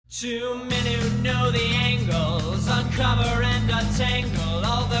Too many who know the angles, uncover and untangle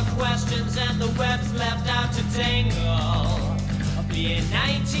all the questions and the webs left out to tangle. In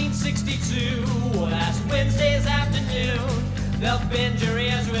 1962, last Wednesday's afternoon, they'll bend your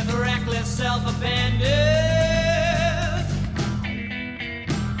ears with reckless self-abandon.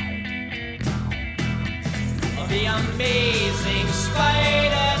 The amazing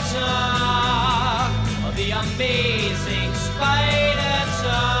Spider Talk, the amazing Spider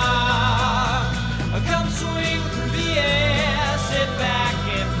Talk. Come swing through the air, sit back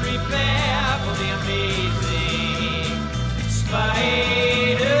and prepare for the amazing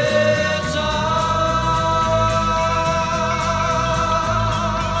Spider Talk.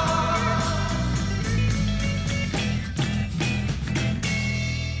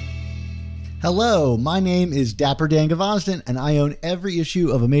 Hello, my name is Dapper Dan Gavosden, and I own every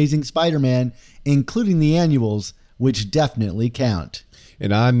issue of Amazing Spider-Man, including the annuals, which definitely count.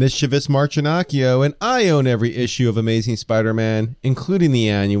 And I'm Mischievous Marcinacchio, and I own every issue of Amazing Spider-Man, including the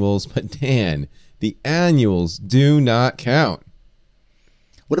annuals. But Dan, the annuals do not count.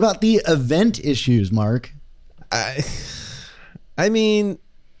 What about the event issues, Mark? I mean,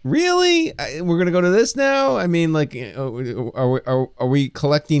 really? We're going to go to this now? I mean, like, are we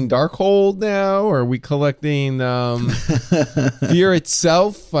collecting Darkhold now? Or are we collecting Fear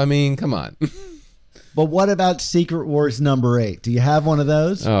itself? I mean, come on. But what about Secret Wars number 8? Do you have one of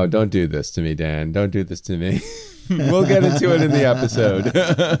those? Oh, don't do this to me, Dan. Don't do this to me. We'll get into it in the episode.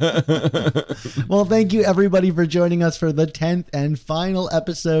 Well, thank you, everybody, for joining us for the 10th and final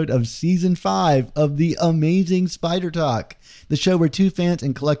episode of Season 5 of the Amazing Spider Talk, the show where two fans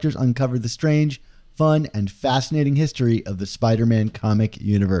and collectors uncover the strange, fun, and fascinating history of the Spider-Man comic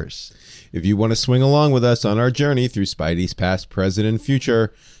universe. If you want to swing along with us on our journey through Spidey's past, present, and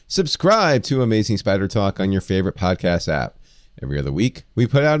future, subscribe to Amazing Spider Talk on your favorite podcast app. Every other week, we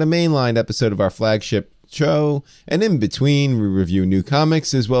put out a mainline episode of our flagship show, and in between, we review new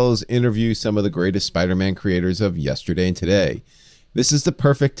comics as well as interview some of the greatest Spider-Man creators of yesterday and today. This is the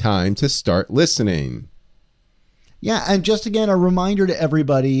perfect time to start listening. Yeah, and just again, a reminder to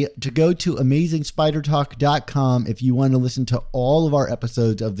everybody to go to AmazingSpiderTalk.com if you want to listen to all of our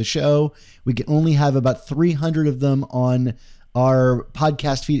episodes of the show. We can only have about 300 of them on our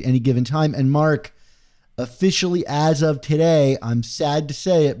podcast feed at any given time. And Mark, officially as of today, I'm sad to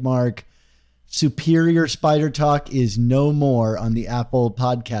say it, Mark, Superior Spider Talk is no more on the Apple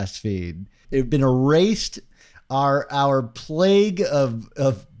podcast feed. It's been erased. Our plague of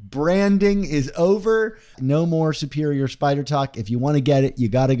branding is over. No more Superior Spider Talk. If you want to get it, you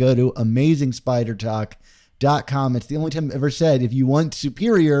got to go to AmazingSpiderTalk.com. It's the only time I've ever said, if you want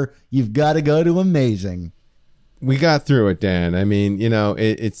Superior, you've got to go to Amazing. We got through it, Dan. I mean, you know,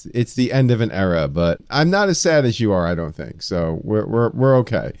 it's the end of an era, but I'm not as sad as you are, I don't think. So we're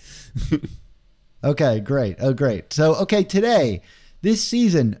okay. Okay, great. Oh, great. So, okay, today, this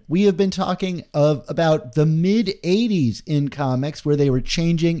season, we have been talking about the mid-'80s in comics, where they were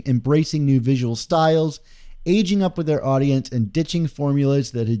changing, embracing new visual styles, aging up with their audience, and ditching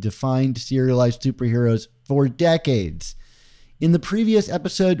formulas that had defined serialized superheroes for decades. In the previous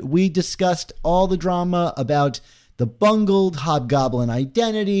episode, we discussed all the drama about the bungled Hobgoblin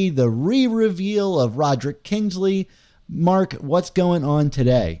identity, the re-reveal of Roderick Kingsley. Mark, what's going on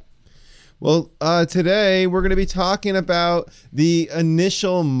today? Well, today we're going to be talking about the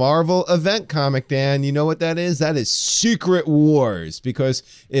initial Marvel event comic, Dan. You know what that is? That is Secret Wars. Because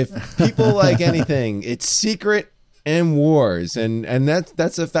if people like anything, it's secret and wars, and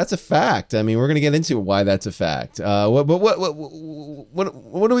that's a fact. I mean, we're going to get into why that's a fact. What are we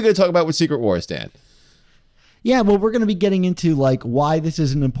going to talk about with Secret Wars, Dan? Yeah, well, we're going to be getting into like why this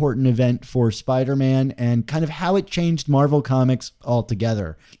is an important event for Spider-Man and kind of how it changed Marvel Comics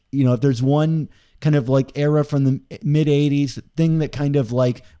altogether. You know, if there's one kind of like era from the mid-'80s thing that kind of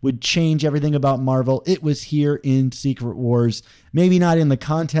like would change everything about Marvel, it was here in Secret Wars. Maybe not in the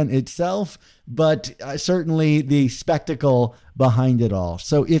content itself, but certainly the spectacle behind it all.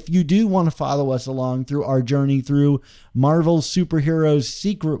 So if you do want to follow us along through our journey through Marvel Superheroes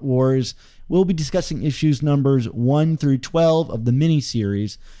Secret Wars, we'll be discussing issues numbers 1 through 12 of the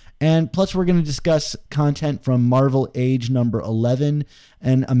miniseries. And plus, we're going to discuss content from Marvel Age number 11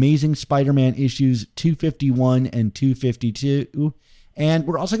 and Amazing Spider-Man issues 251 and 252. And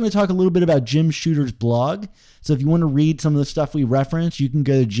we're also going to talk a little bit about Jim Shooter's blog. So if you want to read some of the stuff we reference, you can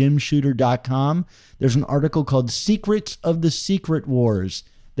go to jimshooter.com. There's an article called Secrets of the Secret Wars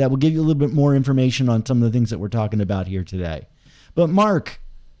that will give you a little bit more information on some of the things that we're talking about here today. But Mark,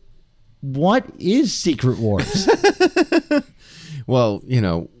 what is Secret Wars? Well, you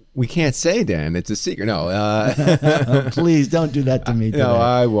know, We can't say, Dan. It's a secret. No, Please don't do that to me today. no,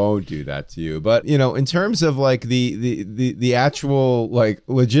 I won't do that to you. But in terms of like the actual like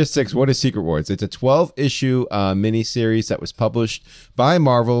logistics, what is Secret Wars? It's a 12-issue miniseries that was published by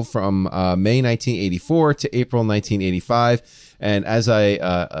Marvel from May 1984 to April 1985. And as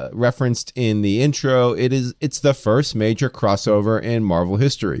I referenced in the intro, it's the first major crossover in Marvel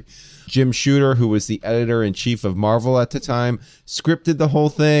history. Jim Shooter, who was the editor-in-chief of Marvel at the time, scripted the whole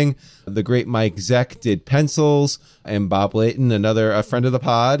thing. The great Mike Zeck did pencils, and Bob Layton, a friend of the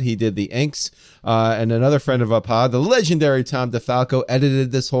pod, he did the inks, and another friend of our pod, the legendary Tom DeFalco,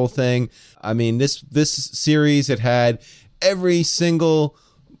 edited this whole thing. I mean, this series, it had every single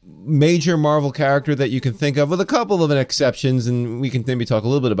major Marvel character that you can think of, with a couple of exceptions, and we can maybe talk a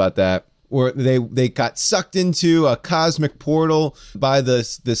little bit about that. Or they got sucked into a cosmic portal by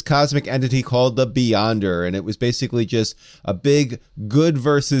this cosmic entity called the Beyonder, and it was basically just a big good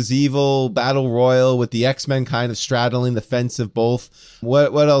versus evil battle royal with the X-Men kind of straddling the fence of both.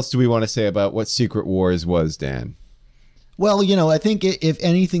 What else do we want to say about what Secret Wars was, Dan? Well, I think if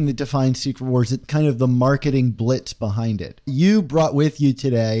anything that defines Secret Wars, it's kind of the marketing blitz behind it. You brought with you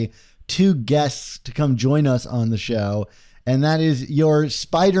today 2 guests to come join us on the show, and that is your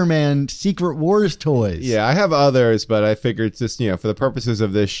Spider-Man Secret Wars toys. Yeah, I have others, but I figured just, for the purposes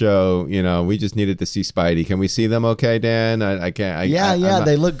of this show, we just needed to see Spidey. Can we see them okay, Dan? I can't.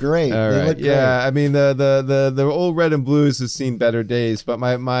 They look great. All right. Yeah, I mean, the old red and blues has seen better days, but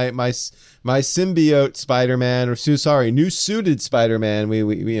my symbiote Spider-Man, new suited Spider-Man,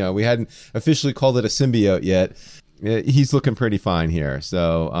 we hadn't officially called it a symbiote yet. He's looking pretty fine here.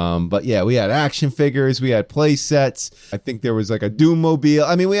 So, but yeah, we had action figures, we had play sets. I think there was like a Doommobile.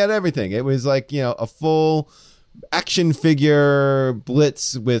 I mean, we had everything. It was like, a full action figure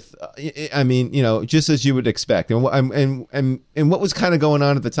blitz with, just as you would expect. And what was kind of going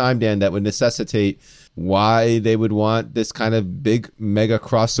on at the time, Dan, that would necessitate why they would want this kind of big mega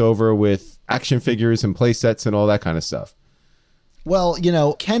crossover with action figures and play sets and all that kind of stuff? Well,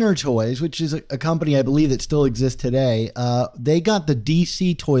 Kenner Toys, which is a company I believe that still exists today, they got the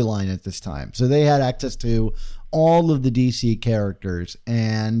DC toy line at this time. So they had access to all of the DC characters.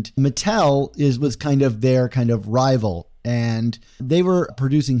 And Mattel was kind of their kind of rival. And they were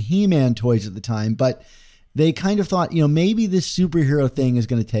producing He-Man toys at the time, but they kind of thought, maybe this superhero thing is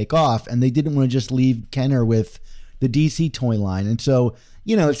going to take off. And they didn't want to just leave Kenner with the DC toy line. And so,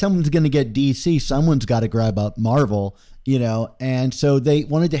 if someone's going to get DC, someone's got to grab up Marvel. And so they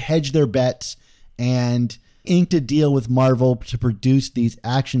wanted to hedge their bets and inked a deal with Marvel to produce these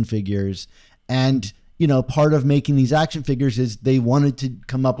action figures. And, part of making these action figures is they wanted to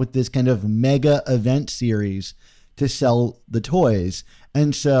come up with this kind of mega event series to sell the toys.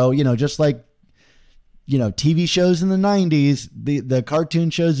 And so, just like, TV shows in the 90s, the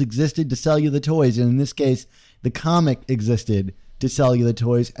cartoon shows existed to sell you the toys. And in this case, the comic existed to sell you the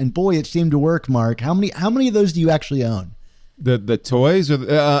toys, and boy, it seemed to work. Mark, how many of those do you actually own? The toys, or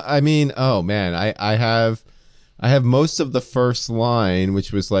oh man, I have most of the first line,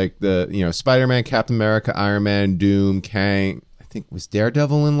 which was like the Spider-Man, Captain America, Iron Man, Doom, Kang. I think was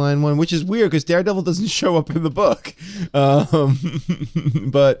Daredevil in line 1, which is weird because Daredevil doesn't show up in the book.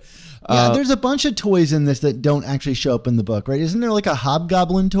 But there's a bunch of toys in this that don't actually show up in the book, right? Isn't there like a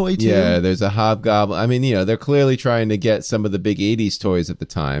Hobgoblin toy too? Yeah, there's a Hobgoblin. I mean, they're clearly trying to get some of the big 80s toys at the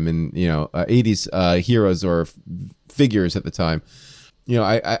time, and 80s heroes or figures at the time.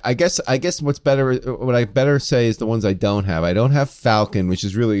 I guess what I better say is the ones I don't have. I don't have Falcon, which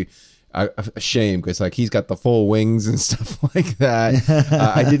is really a shame because like he's got the full wings and stuff like that.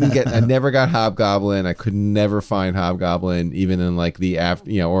 I never got Hobgoblin. I could never find Hobgoblin even in like the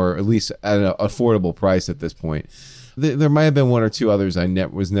or at least at an affordable price at this point. There might have been 1 or 2 others I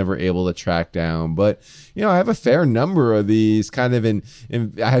was never able to track down, but I have a fair number of these kind of in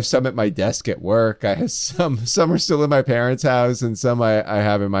I have some at my desk at work. I have some are still in my parents' house, and some I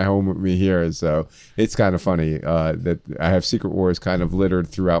have in my home with me here. So it's kind of funny that I have Secret Wars kind of littered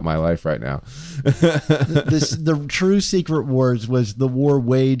throughout my life right now. The true Secret Wars was the war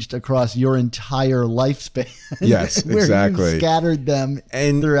waged across your entire lifespan. Yes, where exactly. You scattered them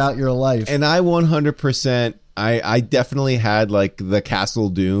throughout your life. And I 100%. I definitely had like the Castle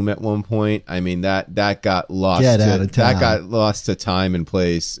Doom at one point. I mean that got lost. Get out of town. That got lost to time and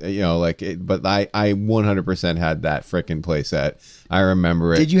place. But I 100% had that frickin' playset. I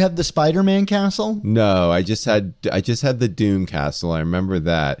remember it. Did you have the Spider-Man castle? No, I just had the Doom castle. I remember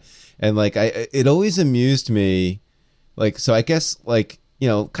that, and like it always amused me. Like so, I guess like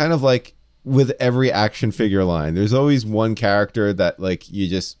kind of like with every action figure line, there's always one character that like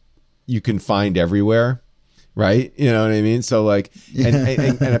you can find everywhere. right? You know what I mean? So like,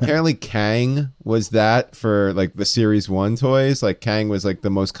 and apparently Kang was that for like the series 1 toys. Like Kang was like the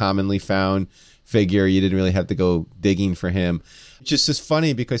most commonly found figure. You didn't really have to go digging for him. It's just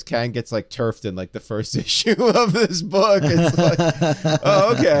funny because Kang gets like turfed in like the first issue of this book. It's like,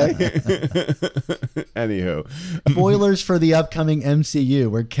 oh, okay. Anywho, spoilers for the upcoming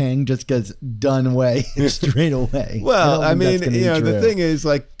MCU where Kang just gets done away straight away. Well, I mean, you know, the thing is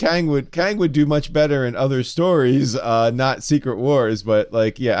like Kang would do much better in other stories, not Secret Wars, but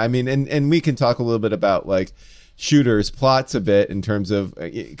like, yeah, I mean, and we can talk a little bit about like Shooter's plots a bit in terms of,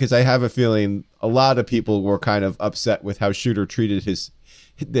 because I have a feeling a lot of people were kind of upset with how Shooter treated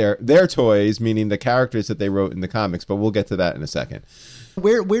their toys, meaning the characters that they wrote in the comics, but we'll get to that in a second.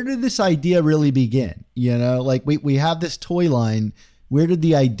 Where did this idea really begin? You know, like we have this toy line. Where did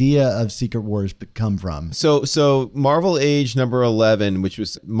the idea of Secret Wars come from? So Marvel Age number 11, which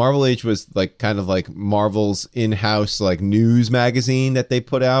was Marvel Age was like kind of like Marvel's in-house like news magazine that they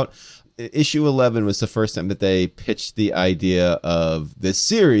put out. Issue 11 was the first time that they pitched the idea of this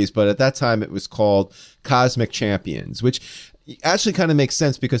series, but at that time it was called Cosmic Champions, which actually kind of makes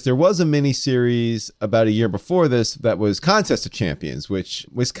sense because there was a mini series about a year before this that was Contest of Champions, which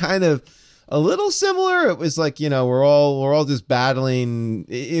was kind of a little similar. It was like, you know, we're all just battling.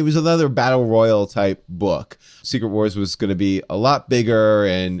 It was another battle royal type book. Secret Wars was going to be a lot bigger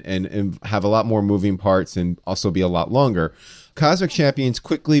and have a lot more moving parts and also be a lot longer. Cosmic Champions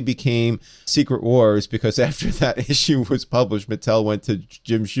quickly became Secret Wars because after that issue was published, Mattel went to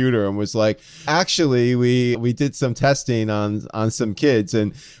Jim Shooter and was like, actually, we did some testing on some kids,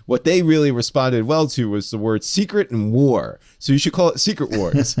 and what they really responded well to was the word secret and war. So you should call it Secret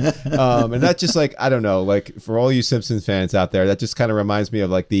Wars. And that just like, I don't know, like for all you Simpsons fans out there, that just kind of reminds me of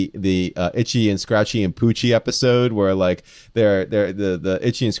like the Itchy and Scratchy and Poochie episode where like the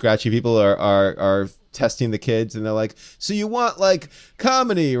Itchy and Scratchy people are testing the kids and they're like, so you want like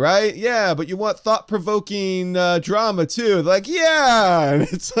comedy, right? Yeah, but you want thought-provoking drama too. They're like, yeah, and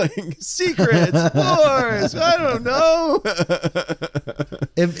it's like secrets, wars, I don't know.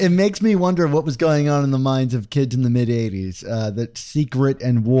 It makes me wonder what was going on in the minds of kids in the mid-'80s. That secret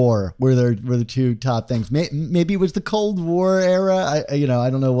and war were the two top things. Maybe it was the Cold War era. I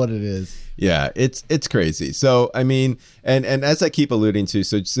don't know what it is. Yeah, it's crazy. So, I mean, and as I keep alluding to,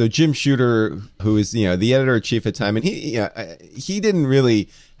 so Jim Shooter, who is, you know, the editor-in-chief at the time, and he didn't really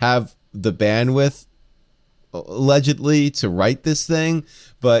have the bandwidth, allegedly, to write this thing,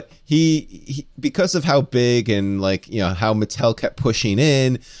 but he because of how big and like, you know, how Mattel kept pushing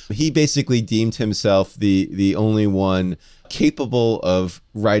in, he basically deemed himself the only one capable of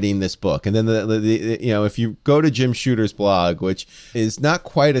writing this book. And then the you know, if you go to Jim Shooter's blog, which is not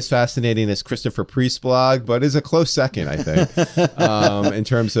quite as fascinating as Christopher Priest's blog, but is a close second, I think, in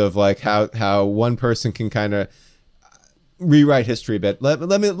terms of like how one person can kind of rewrite history a bit.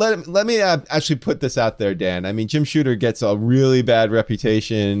 Let me actually put this out there, Dan. I mean, Jim Shooter gets a really bad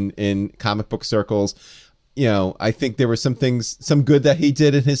reputation in comic book circles. You know, I think there were some good that he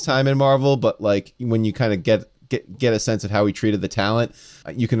did in his time in Marvel, but like when you kind of get a sense of how he treated the talent,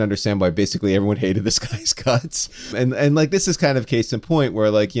 you can understand why basically everyone hated this guy's guts. And like this is kind of case in point where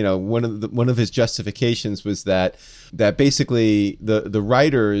like, you know, one of his justifications was that basically the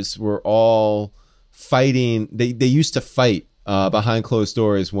writers were all fighting. They used to fight behind closed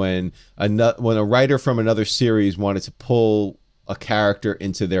doors when a writer from another series wanted to pull a character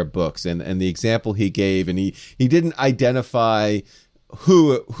into their books. And the example he gave, and he didn't identify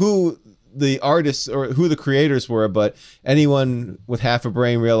who the artists or who the creators were, but anyone with half a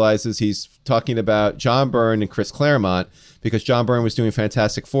brain realizes he's talking about John Byrne and Chris Claremont, because John Byrne was doing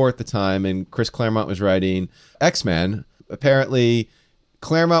Fantastic Four at the time and Chris Claremont was writing X-Men. Apparently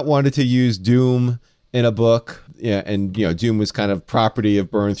Claremont wanted to use Doom in a book, yeah, and you know, Doom was kind of property of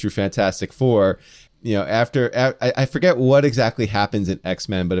Byrne through Fantastic Four. You know, after I forget what exactly happens in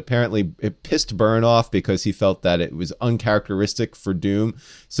X-Men, but apparently it pissed Byrne off because he felt that it was uncharacteristic for Doom.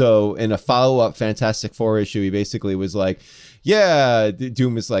 So in a follow-up Fantastic Four issue, he basically was like, yeah,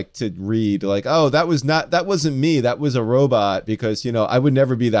 Doom is like to read like, oh, that wasn't me, that was a robot, because, you know, I would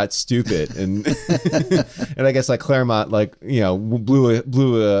never be that stupid. And and I guess like Claremont, like, you know,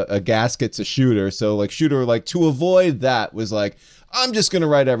 blew a gasket to Shooter. So like Shooter, like to avoid that, was like, I'm just going to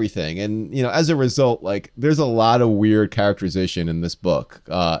write everything. And, you know, as a result, like there's a lot of weird characterization in this book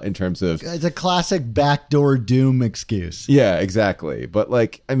in terms of... It's a classic backdoor Doom excuse. Yeah, exactly. But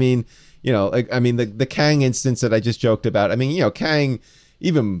like, I mean, you know, like, I mean, the Kang instance that I just joked about, I mean, you know, Kang,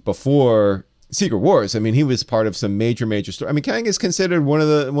 even before Secret Wars, I mean, he was part of some major story. I mean, Kang is considered one of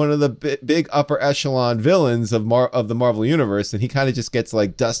the big upper echelon villains of the Marvel universe. And he kind of just gets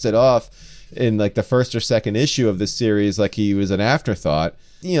like dusted off in like the first or second issue of this series, like he was an afterthought.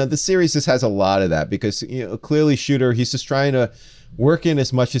 You know, the series just has a lot of that because, you know, clearly Shooter, he's just trying to work in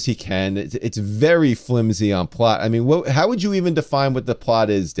as much as he can. It's very flimsy on plot. I mean, how would you even define what the plot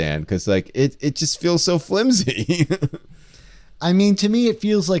is, Dan? Because like it just feels so flimsy. I mean, to me, it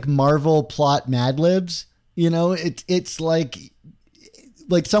feels like Marvel plot Mad Libs. You know, it's like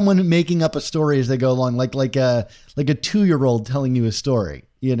someone making up a story as they go along, like a 2-year-old telling you a story.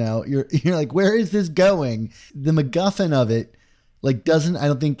 You know, you're like, where is this going? The MacGuffin of it, like, doesn't, I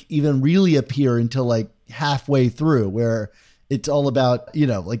don't think, even really appear until like halfway through, where it's all about, you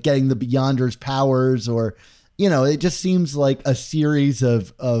know, like getting the Beyonders' powers, or, you know, it just seems like a series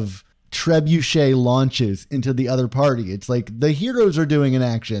of trebuchet launches into the other party. It's like the heroes are doing an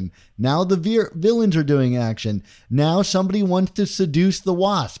action. Now the villains are doing action. Now somebody wants to seduce the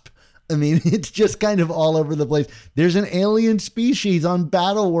Wasp. I mean, it's just kind of all over the place. There's an alien species on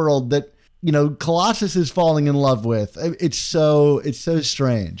Battleworld that, you know, Colossus is falling in love with. It's so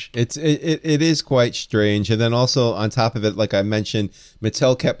strange. It is quite strange. And then also on top of it, like I mentioned,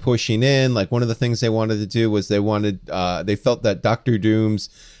 Mattel kept pushing in. Like one of the things they wanted to do was they felt that Doctor Doom's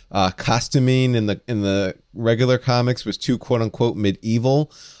costuming in the regular comics was too quote unquote medieval,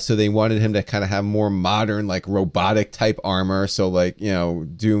 so they wanted him to kind of have more modern, like robotic type armor. So like, you know,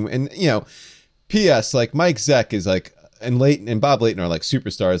 Doom, and you know, P.S. like Mike Zeck is like, and Layton and Bob Layton are like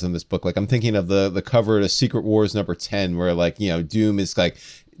superstars in this book. Like I'm thinking of the cover to Secret Wars #10, where like, you know, Doom is like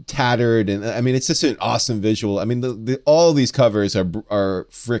tattered, and I mean it's just an awesome visual. I mean all these covers are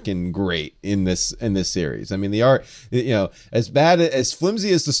freaking great in this series. I mean the art, you know, as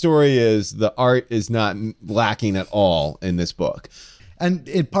flimsy as the story is, the art is not lacking at all in this book. And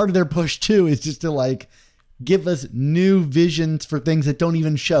part of their push too is just to like give us new visions for things that don't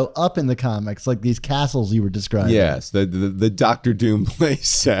even show up in the comics, like these castles you were describing. Yes, the Doctor Doom play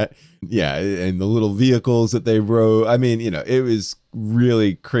set. Yeah, and the little vehicles that they rode. I mean, you know, it was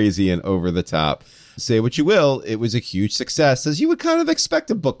really crazy and over the top. Say what you will, it was a huge success, as you would kind of expect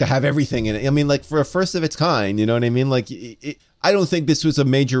a book to have everything in it. I mean, like for a first of its kind, you know what I mean? Like, I don't think this was a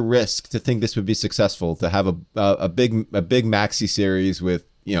major risk to think this would be successful, to have a big maxi series with,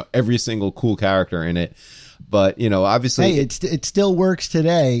 you know, every single cool character in it. But, you know, obviously, hey, it still works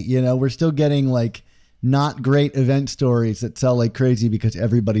today. You know, we're still getting like not great event stories that sell like crazy because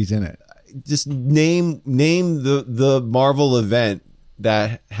everybody's in it. Just name the Marvel event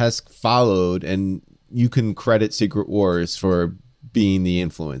that has followed, and you can credit Secret Wars for being the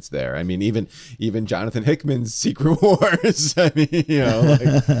influence there. I mean, even Jonathan Hickman's Secret Wars. I mean, you know,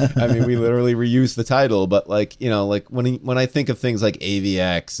 like, I mean, we literally reused the title, but like, you know, like when I think of things like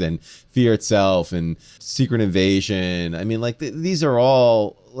AVX and Fear Itself and Secret Invasion, I mean, like these are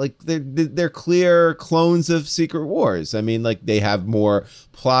all like they're clear clones of Secret Wars. I mean, like they have more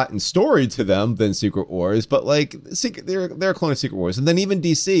plot and story to them than Secret Wars, but like they're a clone of Secret Wars. And then even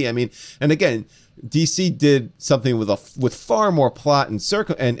DC, I mean, and again, DC did something with far more plot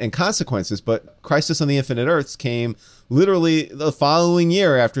and consequences, but Crisis on the Infinite Earths came literally the following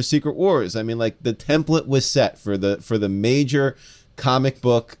year after Secret Wars. I mean, like the template was set for the major comic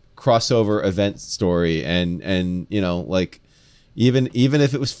book crossover event story, and you know, like even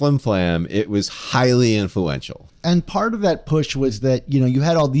if it was flim flam, it was highly influential. And part of that push was that, you know, you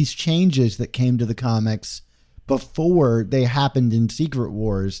had all these changes that came to the comics before they happened in Secret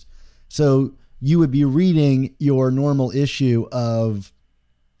Wars. So you would be reading your normal issue of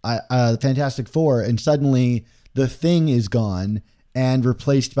Fantastic Four, and suddenly the Thing is gone and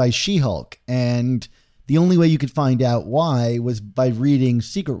replaced by She-Hulk. And the only way you could find out why was by reading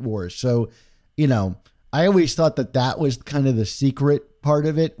Secret Wars. So, you know, I always thought that was kind of the secret part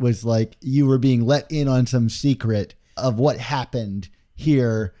of it, was like you were being let in on some secret of what happened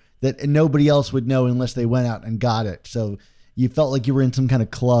here that nobody else would know unless they went out and got it. So you felt like you were in some kind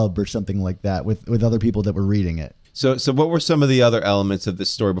of club or something like that with other people that were reading it. So what were some of the other elements of this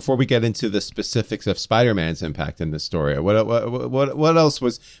story before we get into the specifics of Spider-Man's impact in this story? What else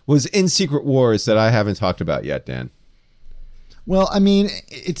was in Secret Wars that I haven't talked about yet, Dan? Well, I mean,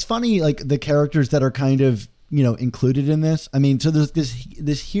 it's funny, like the characters that are kind of, you know, included in this. I mean, so there's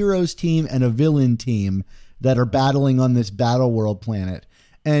this heroes team and a villain team that are battling on this Battleworld planet.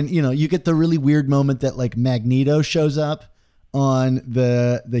 And, you know, you get the really weird moment that like Magneto shows up on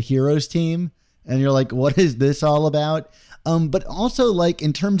the heroes team, and you're like, what is this all about? But also, like,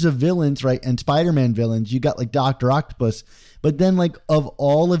 in terms of villains, right, and Spider-Man villains, you got like Dr. Octopus, but then like of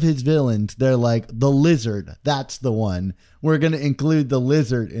all of his villains, they're like the Lizard. That's the one. We're going to include the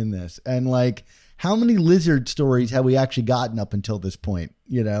Lizard in this. And like, how many Lizard stories have we actually gotten up until this point?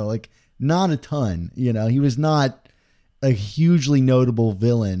 You know, like not a ton. You know, he was not a hugely notable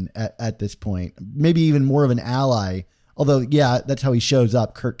villain at this point, maybe even more of an ally. Although, yeah, that's how he shows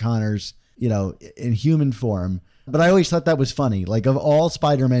up, Curt Connors, in human form. But I always thought that was funny. Like, of all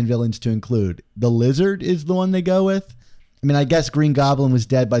Spider-Man villains to include, the Lizard is the one they go with. I mean, I guess Green Goblin was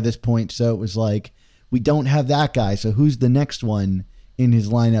dead by this point, so it was like, we don't have that guy, so who's the next one in his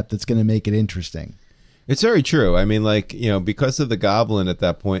lineup that's going to make it interesting? It's very true. I mean, like, because of the Goblin at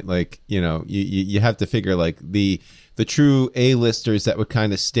that point, like, you have to figure, like, the true A-listers that would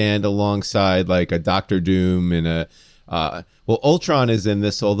kind of stand alongside, like, a Doctor Doom and Ultron is in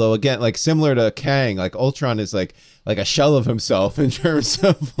this, although, again, like, similar to Kang, like, Ultron is like a shell of himself in terms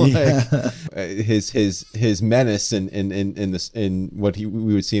of, like, his menace in what we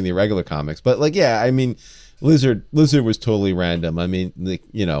would see in the irregular comics. But, like, yeah, I mean, Lizard was totally random. I mean, like,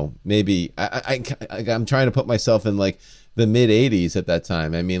 maybe I'm trying to put myself in, like, the mid 80s at that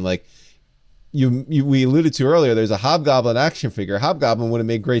time. I mean, like, we alluded to earlier, there's a Hobgoblin action figure. Hobgoblin would have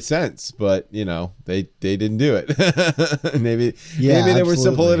made great sense, but they didn't do it. maybe there were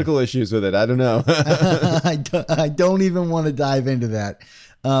some political issues with it. I don't know. I don't even want to dive into that.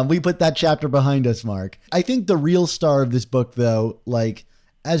 We put that chapter behind us, Mark. I think the real star of this book, though, like,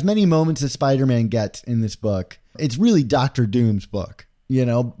 as many moments as Spider-Man gets in this book, it's really Doctor Doom's book.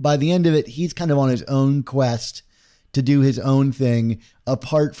 By the end of it, he's kind of on his own quest to do his own thing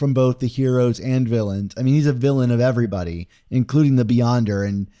apart from both the heroes and villains. I mean, he's a villain of everybody, including the Beyonder.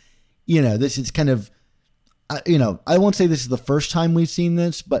 And, this is kind of, I won't say this is the first time we've seen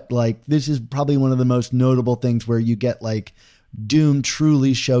this, but, like, this is probably one of the most notable things where you get, like, Doom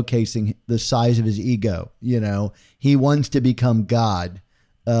truly showcasing the size of his ego. He wants to become God,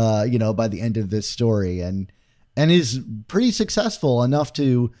 by the end of this story, and is pretty successful enough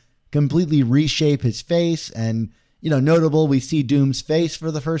to completely reshape his face. And, notable, we see Doom's face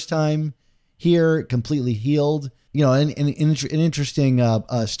for the first time here, completely healed. An interesting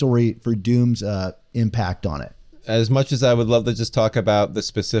story for Doom's impact on it. As much as I would love to just talk about the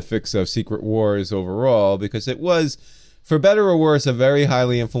specifics of Secret Wars overall, because it was, for better or worse, a very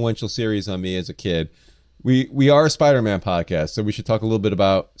highly influential series on me as a kid. We are a Spider-Man podcast, so we should talk a little bit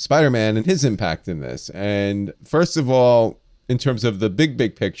about Spider-Man and his impact in this. And first of all, in terms of the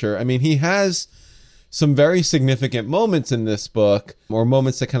big picture, I mean, he has some very significant moments in this book, or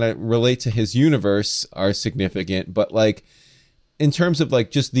moments that kind of relate to his universe are significant. But, like, in terms of,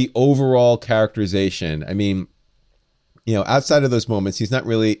 like, just the overall characterization, I mean, outside of those moments, he's not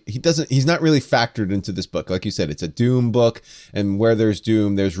really factored into this book. Like you said, it's a Doom book, and where there's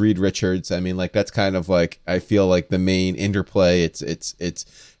Doom, there's Reed Richards. I mean, like, that's kind of, like, I feel like the main interplay. It's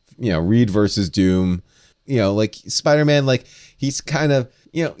Reed versus Doom. Like, Spider-Man, like, he's kind of,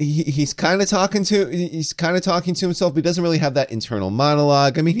 he's kind of talking to himself, but he doesn't really have that internal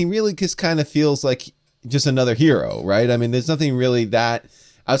monologue. I mean, he really just kind of feels like just another hero, right? I mean, there's nothing really that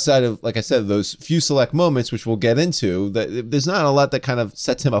outside of, like I said, those few select moments, which we'll get into, that there's not a lot that kind of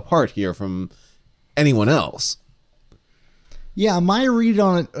sets him apart here from anyone else. Yeah, my read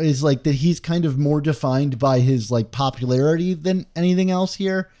on it is, like, that he's kind of more defined by his, like, popularity than anything else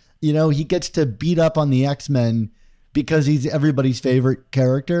here. He gets to beat up on the X-Men because he's everybody's favorite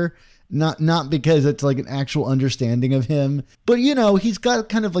character, not because it's, like, an actual understanding of him. But, he's got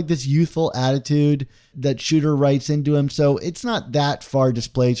kind of, like, this youthful attitude that Shooter writes into him. So it's not that far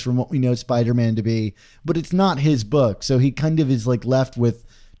displaced from what we know Spider-Man to be, but it's not his book. So he kind of is, like, left with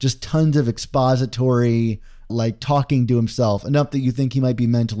just tons of expository, like, talking to himself, enough that you think he might be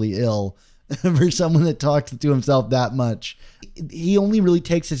mentally ill for someone that talks to himself that much. He only really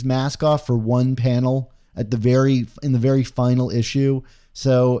takes his mask off for one panel in the very final issue.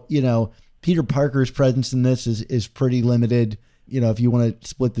 So, Peter Parker's presence in this is pretty limited, if you want to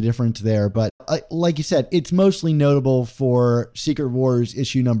split the difference there. But like you said, it's mostly notable for Secret Wars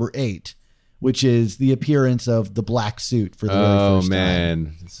issue number 8, which is the appearance of the black suit for the very first time. Oh,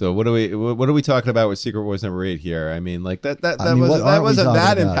 man. So what are we talking about with Secret Wars number 8 here? I mean, like, that wasn't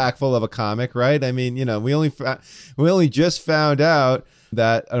that impactful of a comic, right? I mean, we only just found out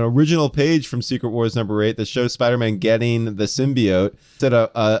that an original page from Secret Wars number 8 that shows Spider-Man getting the symbiote set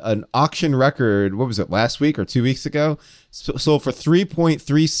an auction record, what was it, last week or 2 weeks ago? Sold for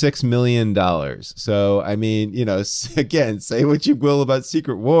 $3.36 million. So, I mean, again, say what you will about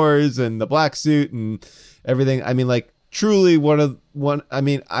Secret Wars and the black suit and everything. I mean, like, truly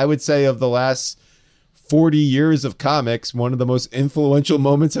I would say of the last 40 years of comics, one of the most influential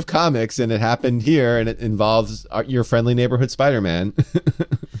moments of comics, and it happened here, and it involves your friendly neighborhood Spider-Man.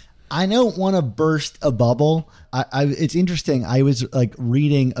 I don't want to burst a bubble. It's interesting. I was, like,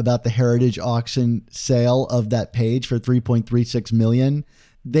 reading about the Heritage auction sale of that page for $3.36 million.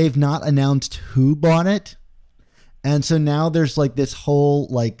 They've not announced who bought it. And so now there's like this whole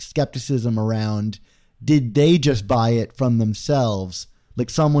like skepticism around, did they just buy it from themselves, like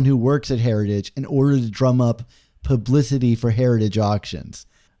someone who works at Heritage, in order to drum up publicity for Heritage auctions?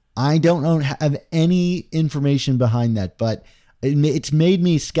 I don't have any information behind that, but it's made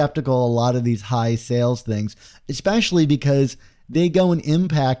me skeptical a lot of these high sales things, especially because they go and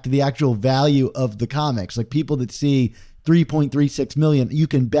impact the actual value of the comics. Like people that see 3.36 million, you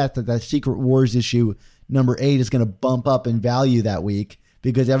can bet that Secret Wars issue number 8 is going to bump up in value that week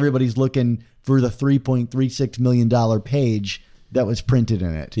because everybody's looking for the $3.36 million page that was printed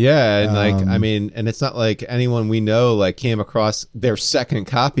in it. Yeah, and I mean, and it's not like anyone we know like came across their second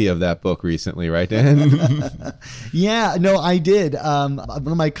copy of that book recently, right, Dan? Yeah, no, I did. One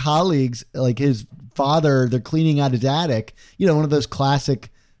of my colleagues, like his father, they're cleaning out his attic. You know, one of those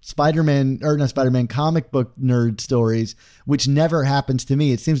classic Spider-Man comic book nerd stories, which never happens to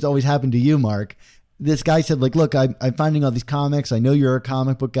me. It seems to always happen to you, Mark. This guy said, like, look, I'm finding all these comics. I know you're a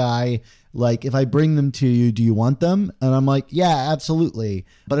comic book guy. Like, if I bring them to you, do you want them? And I'm like, yeah, absolutely.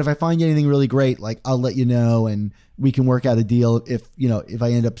 But if I find anything really great, like, I'll let you know and we can work out a deal if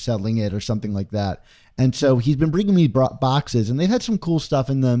I end up settling it or something like that. And so he's been bringing me boxes, and they've had some cool stuff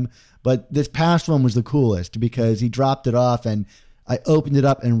in them. But this past one was the coolest because he dropped it off and I opened it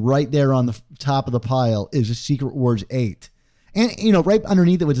up, and right there on the top of the pile is a Secret Wars 8. And, right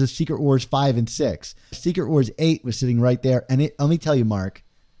underneath it was a Secret Wars 5 and 6. Secret Wars 8 was sitting right there. And let me tell you, Mark,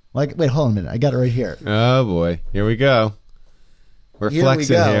 wait, hold on a minute. I got it right here. Oh, boy. Here we go. We're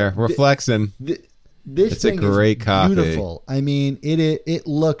flexing here. We're flexing. This it's a great copy. Beautiful. I mean, it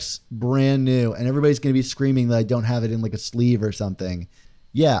looks brand new, and everybody's going to be screaming that I don't have it in like a sleeve or something.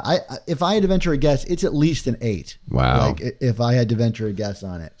 Yeah, if I had to venture a guess, it's at least an 8. Wow. Like if I had to venture a guess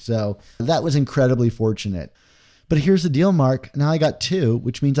on it. So that was incredibly fortunate. But here's the deal, Mark. Now I got 2,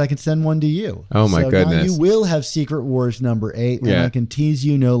 which means I can send one to you. Oh, my goodness. Now you will have Secret Wars number 8, and I can tease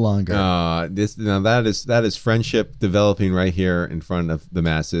you no longer. That is friendship developing right here in front of the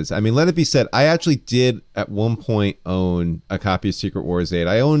masses. I mean, let it be said, I actually did at one point own a copy of Secret Wars 8.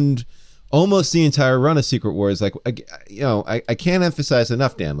 I owned almost the entire run of Secret Wars. Like, I can't emphasize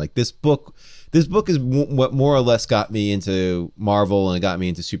enough, Dan. Like, this book is what more or less got me into Marvel and got me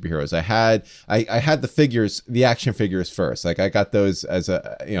into superheroes. I had the figures, the action figures first. Like, I got those as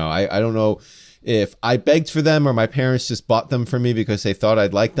I don't know if I begged for them or my parents just bought them for me because they thought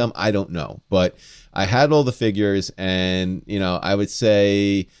I'd like them. I don't know, but I had all the figures, and I would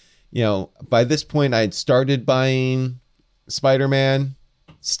say, by this point I'd started buying Spider-Man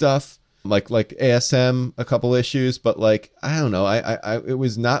stuff. Like ASM, a couple issues, but like, I don't know. It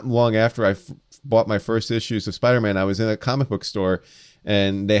was not long after I bought my first issues of Spider-Man. I was in a comic book store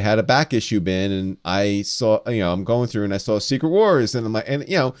and they had a back issue bin, and I saw, I'm going through and I saw Secret Wars, and I'm like, and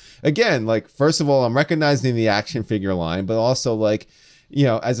again, like, first of all, I'm recognizing the action figure line, but also like,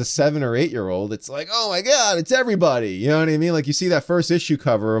 as a 7 or 8 year old, it's like, oh my God, it's everybody. You know what I mean? Like, you see that first issue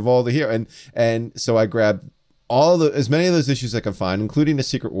cover of all the heroes, and so I grabbed as many of those issues I can find, including the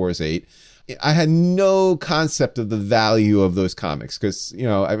Secret Wars 8. I had no concept of the value of those comics because,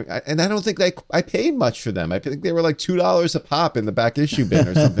 and I don't think I paid much for them. I think they were like $2 a pop in the back issue bin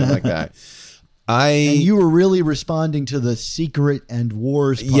or something like that. And you were really responding to the Secret and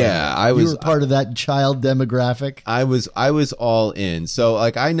Wars part. Yeah, you were part of that child demographic. I was all in. So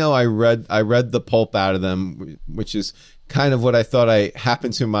like, I know I read the pulp out of them, which is kind of what I thought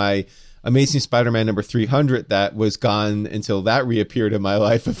happened to my Amazing Spider-Man number 300 that was gone until that reappeared in my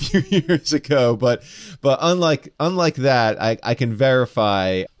life a few years ago. But unlike that, I can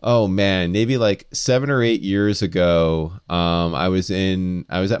verify, oh man, maybe like 7 or 8 years ago, I was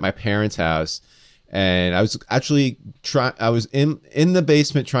at my parents' house, and I was actually in the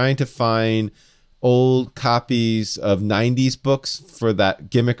basement trying to find old copies of 90s books for that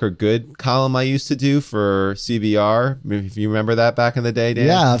Gimmick or Good column I used to do for CBR. Maybe if you remember that back in the day, Dan.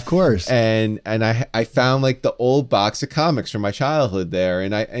 Yeah, of course. And I found like the old box of comics from my childhood there,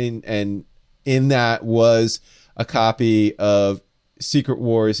 and in that was a copy of Secret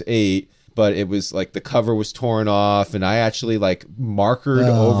Wars 8. But it was like the cover was torn off, and I actually like markered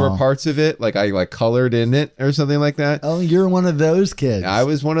over parts of it. Like I like colored in it or something like that. Oh, you're one of those kids. I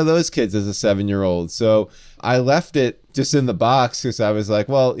was one of those kids as a 7-year-old. So I left it just in the box because I was like,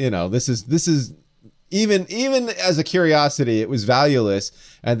 well, this is even as a curiosity, it was valueless.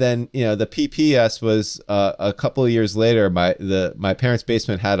 And then, the PPS was a couple of years later, my parents'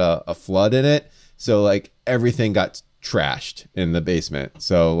 basement had a flood in it. So like everything got trashed in the basement.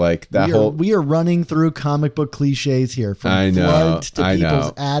 So like we are running through comic book cliches here, from floods to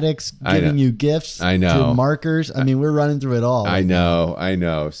people's attics giving you gifts to markers. I mean, we're running through it all. I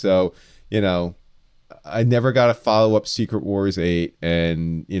know. So, I never got a follow-up Secret Wars 8,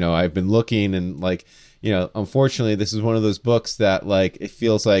 and I've been looking, and like, unfortunately this is one of those books that like it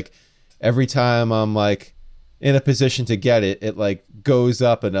feels like every time I'm like in a position to get it, it like goes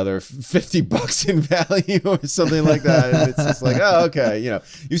up another $50 in value or something like that. And it's just like, oh, okay.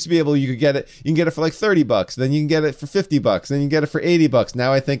 Used to be able, you can get it for like $30, then you can get it for $50, then you can get it for $80.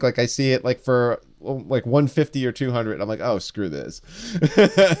 Now I think like I see it like for like $150 or $200. I'm like, oh, screw this.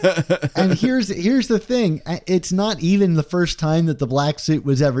 And here's the thing. It's not even the first time that the black suit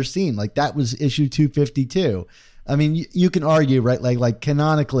was ever seen. Like that was issue 252. I mean, you can argue, right? Like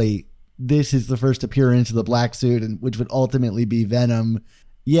canonically, this is the first appearance of the black suit, and which would ultimately be Venom.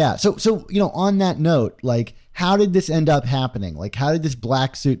 Yeah. So on that note, like, how did this end up happening? Like, how did this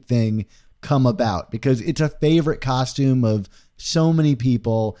black suit thing come about? Because it's a favorite costume of so many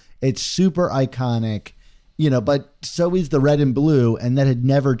people. It's super iconic, but so is the red and blue, and that had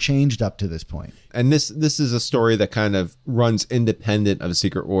never changed up to this point. And this is a story that kind of runs independent of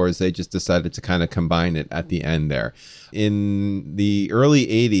Secret Wars. They just decided to kind of combine it at the end there. In the early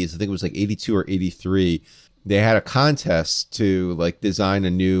 80s, I think it was like 82 or 83, they had a contest to like design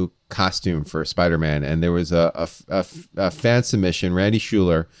a new costume for Spider-Man. And there was a fan submission, Randy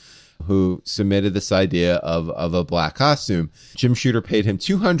Schuler, who submitted this idea of a black costume. Jim Shooter paid him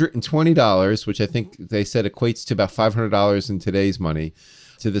 $220, which I think they said equates to about $500 in today's money,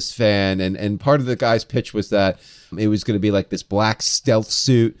 to this fan. And part of the guy's pitch was that it was going to be like this black stealth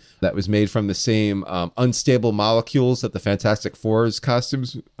suit that was made from the same unstable molecules that the Fantastic Four's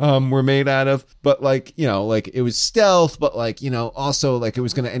costumes were made out of. But like, like it was stealth, but like, also like it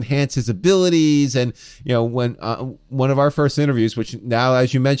was going to enhance his abilities. And, when one of our first interviews, which now,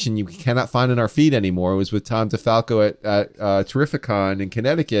 as you mentioned, you cannot find in our feed anymore, was with Tom DeFalco at Terrificon in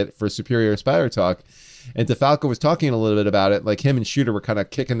Connecticut for Superior Spider Talk. And DeFalco was talking a little bit about it. Like him and Shooter were kind of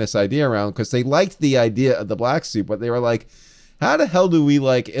kicking this idea around because they liked the idea of the black suit, but they were like, how the hell do we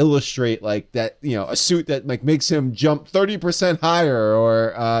like illustrate like that, a suit that like makes him jump 30% higher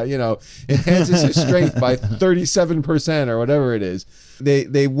or, enhances his strength by 37% or whatever it is.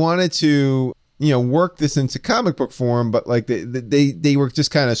 They wanted to, work this into comic book form, but like they were just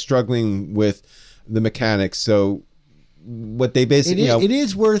kind of struggling with the mechanics. So what they basically, it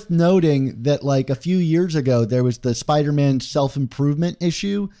is worth noting that like a few years ago, there was the Spider-Man self-improvement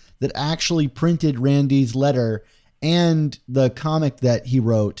issue that actually printed Randy's letter and the comic that he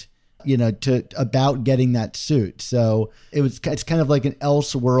wrote, about getting that suit. So it's kind of like an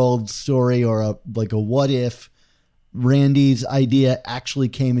Elseworld story or a what if Randy's idea actually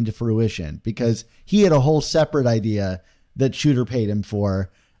came into fruition, because he had a whole separate idea that Shooter paid him for,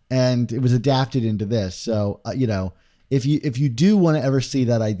 and it was adapted into this. So, if you do want to ever see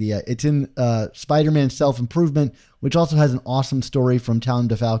that idea, it's in Spider-Man Self-Improvement, which also has an awesome story from Tom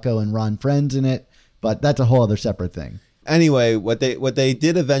DeFalco and Ron Frenz in it, but that's a whole other separate thing. Anyway, what they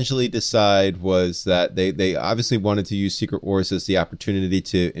did eventually decide was that they obviously wanted to use Secret Wars as the opportunity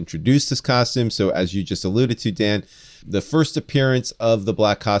to introduce this costume. So as you just alluded to, Dan, the first appearance of the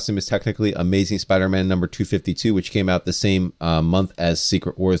black costume is technically Amazing Spider-Man number 252, which came out the same month as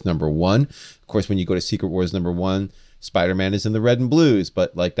Secret Wars number 1. Of course, when you go to Secret Wars number 1, Spider-Man is in the red and blues,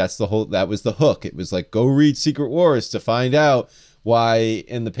 but like that was the hook. It was like, go read Secret Wars to find out why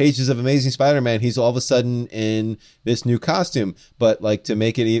in the pages of Amazing Spider-Man, he's all of a sudden in this new costume. But like to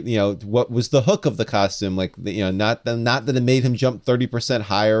make it, what was the hook of the costume? Like, not that it made him jump 30%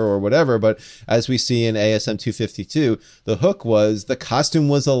 higher or whatever, but as we see in ASM 252, the hook was the costume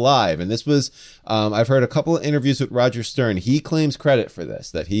was alive. And this was, I've heard a couple of interviews with Roger Stern. He claims credit for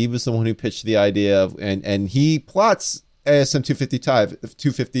this, that he was the one who pitched the idea of, and he plots ASM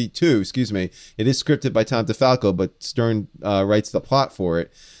 252, excuse me. It is scripted by Tom DeFalco, but Stern writes the plot for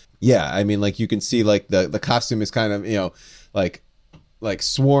it. Yeah, I mean, like you can see like the costume is kind of, like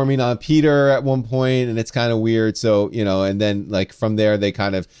swarming on Peter at one point, and it's kind of weird. So, and then like from there they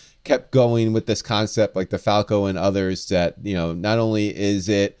kind of kept going with this concept, like DeFalco and others, that, not only is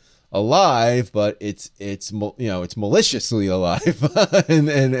it alive, but it's maliciously alive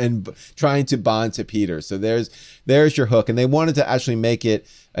and trying to bond to Peter. So there's your hook. And they wanted to actually make it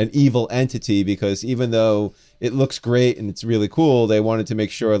an evil entity, because even though it looks great and it's really cool, they wanted to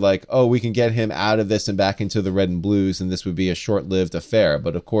make sure like, oh, we can get him out of this and back into the red and blues, and this would be a short-lived affair.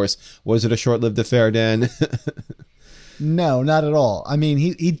 But of course, was it a short-lived affair, Dan? No, not at all. I mean,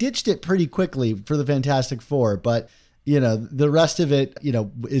 he ditched it pretty quickly for the Fantastic Four, but the rest of it,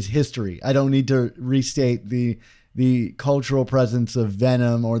 is history. I don't need to restate the cultural presence of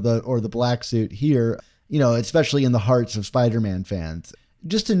Venom or the black suit here, especially in the hearts of Spider-Man fans.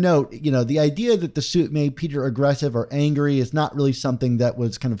 just to note, the idea that the suit made Peter aggressive or angry is not really something that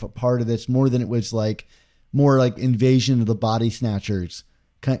was kind of a part of this, more than it was more like invasion of the body snatchers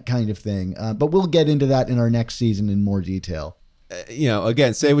kind of thing. But we'll get into that in our next season in more detail.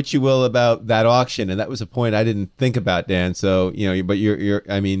 Again, say what you will about that auction, and that was a point I didn't think about, Dan. So, but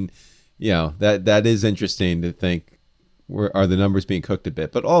that is interesting to think. Are the numbers being cooked a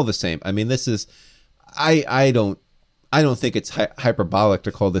bit? But all the same, I mean, this is, I don't think it's hyperbolic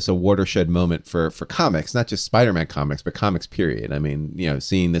to call this a watershed moment for comics, not just Spider-Man comics, but comics period. I mean,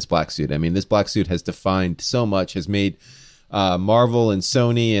 seeing this black suit. I mean, this black suit has defined so much, has made Marvel and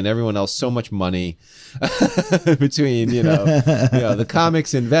Sony and everyone else so much money between the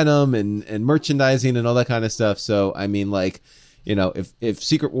comics and Venom and merchandising and all that kind of stuff. So I mean, if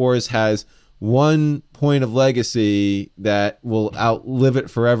Secret Wars has one point of legacy that will outlive it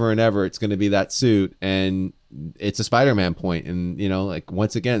forever and ever, it's going to be that suit, and it's a Spider-Man point. And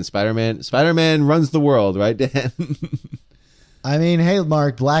once again, Spider-Man runs the world, right, Dan? I mean, hey,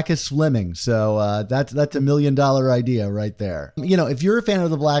 Mark, black is slimming. So that's a $1 million idea right there. If you're a fan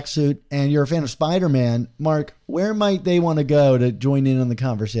of the black suit and you're a fan of Spider-Man, Mark, where might they want to go to join in on the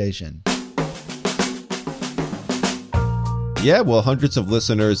conversation? Yeah, well, hundreds of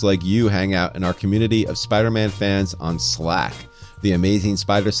listeners like you hang out in our community of Spider-Man fans on Slack. The amazing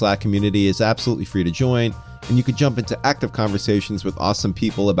Spider Slack community is absolutely free to join, and you can jump into active conversations with awesome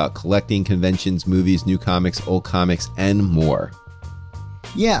people about collecting, conventions, movies, new comics, old comics, and more.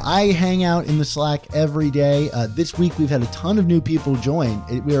 Yeah, I hang out in the Slack every day. This week, we've had a ton of new people join.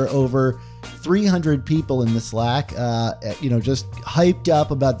 We are over 300 people in the Slack, just hyped up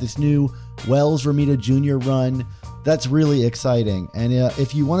about this new Wells Romita Jr. run. That's really exciting. And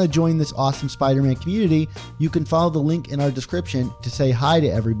if you want to join this awesome Spider-Man community, you can follow the link in our description to say hi to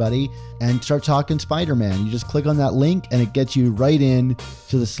everybody and start talking Spider-Man. You just click on that link and it gets you right in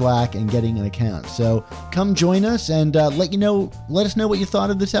to the Slack and getting an account. So come join us and let us know what you thought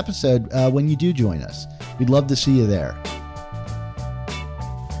of this episode when you do join us. We'd love to see you there.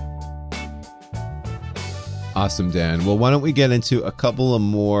 Awesome, Dan. Well, why don't we get into a couple of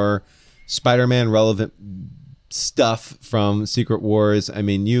more Spider-Man relevant stuff from Secret Wars. I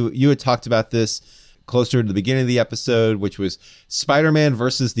mean, you had talked about this closer to the beginning of the episode, which was Spider-Man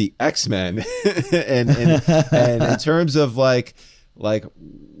versus the X-Men. and in terms of like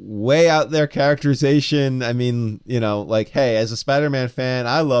way out there characterization, I mean, hey, as a Spider-Man fan,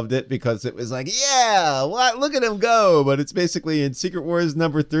 I loved it because it was like, yeah, what? Look at him go. But it's basically in Secret Wars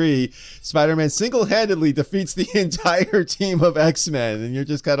 #3, Spider-Man single-handedly defeats the entire team of X-Men. And you're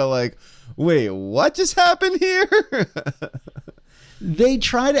just kind of like, wait, what just happened here? They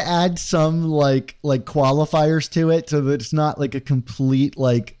try to add some like qualifiers to it so that it's not like a complete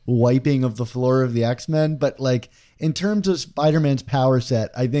wiping of the floor of the X-Men, but in terms of Spider-Man's power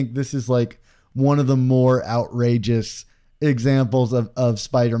set, I think this is one of the more outrageous examples of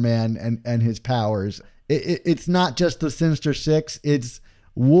Spider-Man and his powers. It's not just the Sinister Six, it's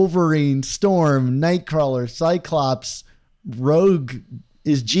Wolverine, Storm, Nightcrawler, Cyclops, Rogue.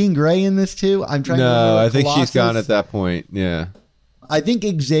 Is Jean Grey in this too? I'm trying to remember. No, I think she's gone at that point. Yeah. I think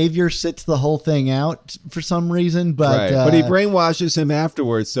Xavier sits the whole thing out for some reason, but right. But he brainwashes him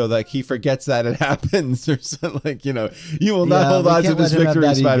afterwards, so he forgets that it happens, or something you will not hold on to this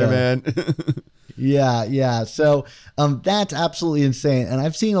victory, Spider-Man. Yeah. So that's absolutely insane. And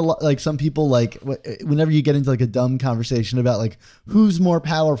I've seen a lot, some people whenever you get into a dumb conversation about who's more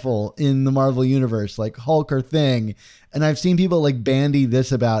powerful in the Marvel universe, Hulk or Thing. And I've seen people bandy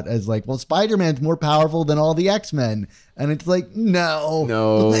this about as well, Spider-Man's more powerful than all the X-Men. And it's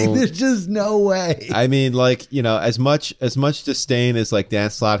no, there's just no way. I mean, as much disdain as Dan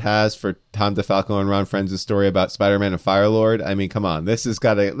Slott has for Tom DeFalco and Ron Friends' story about Spider-Man and Firelord. I mean, come on, this is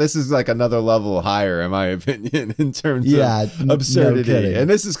another level higher, in my opinion, in terms of absurdity. No, and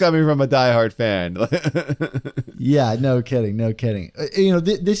this is coming from a diehard fan. Yeah, no kidding.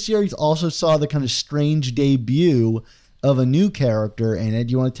 This series also saw the kind of strange debut of a new character in it.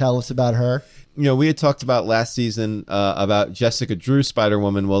 Do you want to tell us about her? We had talked about last season about Jessica Drew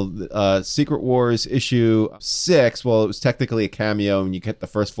Spider-Woman. Well, Secret Wars issue 6, well, it was technically a cameo, and you get the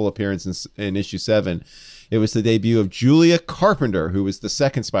first full appearance in issue 7. It was the debut of Julia Carpenter, who was the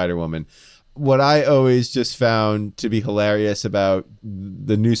second Spider-Woman. What I always just found to be hilarious about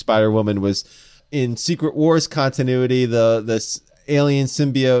the new Spider-Woman was in Secret Wars continuity, the alien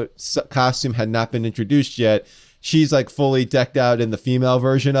symbiote costume had not been introduced yet. She's fully decked out in the female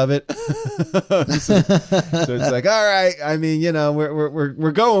version of it. so it's all right. I mean,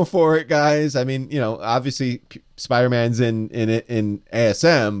 we're going for it, guys. I mean, obviously Spider-Man's in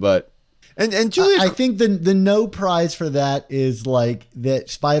ASM, but And Julia, I think the no prize for that is like that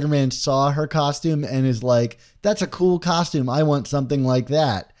Spider-Man saw her costume and is like, that's a cool costume. I want something like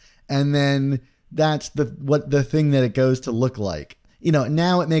that. And then that's the thing that it goes to look like.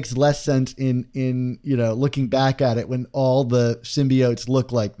 Now it makes less sense in looking back at it when all the symbiotes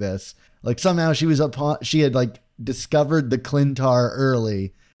look like this. Like somehow she had like discovered the Clintar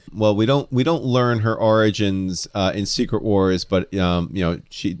early. Well, we don't learn her origins in Secret Wars, but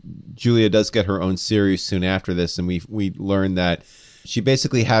Julia does get her own series soon after this, and we learn that she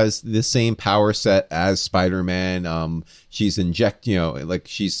basically has the same power set as Spider-Man. She's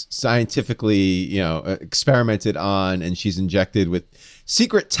she's scientifically experimented on, and she's injected with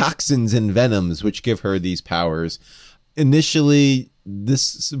secret toxins and venoms which give her these powers. Initially,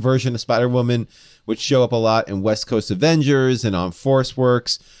 this version of Spider-Woman would show up a lot in West Coast Avengers and on Force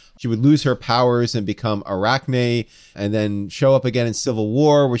Works. She would lose her powers and become Arachne, and then show up again in Civil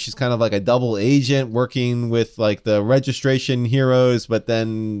War, where she's kind of like a double agent working with like the registration heroes, but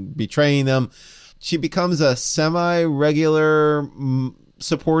then betraying them. She becomes a semi-regular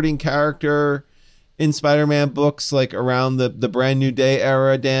supporting character in Spider-Man books, like around the Brand New Day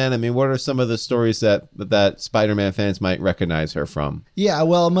era. Dan, I mean, what are some of the stories that Spider-Man fans might recognize her from? Yeah,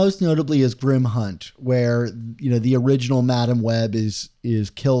 well, most notably is Grim Hunt, where the original Madam Web is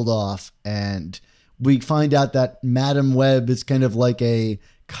killed off, and we find out that Madam Web is kind of like a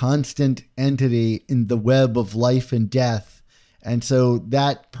constant entity in the web of life and death, and so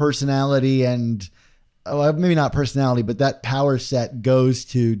that personality and maybe not personality, but that power set goes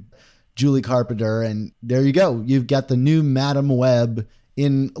to Julie Carpenter, and there you go. You've got the new Madam Web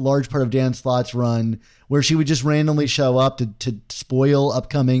in a large part of Dan Slott's run, where she would just randomly show up to spoil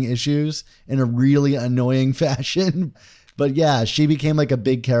upcoming issues in a really annoying fashion. But yeah, she became like a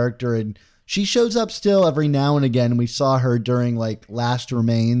big character, and she shows up still every now and again. We saw her during like Last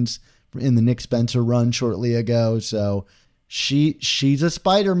Remains in the Nick Spencer run shortly ago. So she's a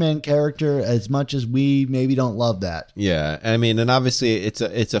Spider-Man character, as much as we maybe don't love that. Yeah, I mean, and obviously it's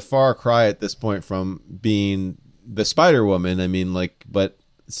a far cry at this point from being the Spider-Woman. I mean, like, but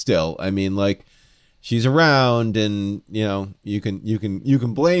still, I mean, like, she's around, and you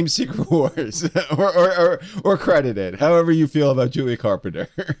can blame Secret Wars or credit it however you feel about Julie Carpenter.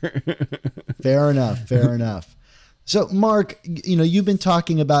 Fair enough. So, Mark, you've been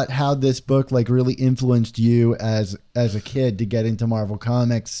talking about how this book like really influenced you as a kid to get into Marvel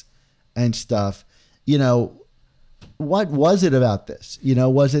Comics and stuff. What was it about this?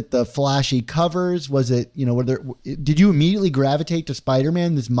 Was it the flashy covers? Was it, did you immediately gravitate to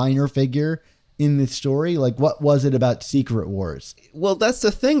Spider-Man, this minor figure in this story? Like, what was it about Secret Wars? Well, that's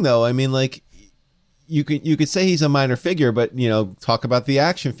the thing, though. I mean, like, you could say he's a minor figure, but talk about the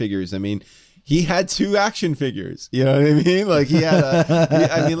action figures. I mean, he had 2 action figures, you know what I mean? Like he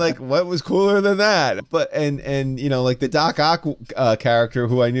had like what was cooler than that? But, and like the Doc Ock character,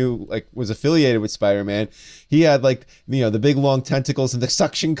 who I knew like was affiliated with Spider-Man, he had like, the big long tentacles and the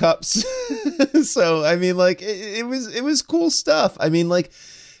suction cups. So, I mean, like it was cool stuff. I mean, like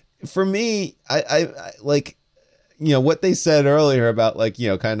for me, I like, what they said earlier about like,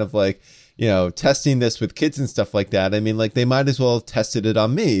 kind of like, testing this with kids and stuff like that. I mean, like they might as well have tested it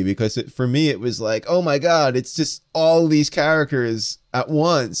on me, because for me, it was like, oh my God, it's just all these characters at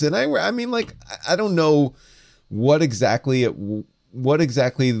once. And I mean, like, I don't know where I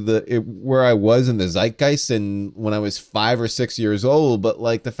was in the zeitgeist and when I was 5 or 6 years old. But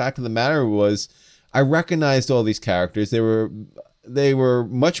like the fact of the matter was, I recognized all these characters. They were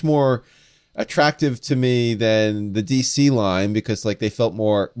much more attractive to me than the DC line, because like they felt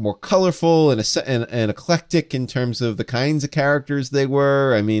more colorful and eclectic in terms of the kinds of characters they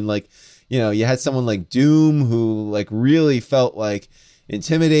were. I mean, like, you had someone like Doom, who like really felt like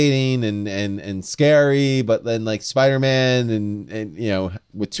intimidating and scary, but then like Spider-Man and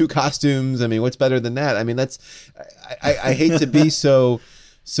with 2 costumes. I mean, what's better than that? I mean, I hate to be so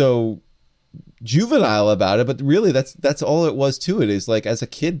juvenile about it, but really that's all it was to it. Is like, as a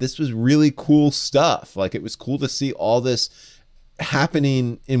kid, this was really cool stuff. Like, it was cool to see all this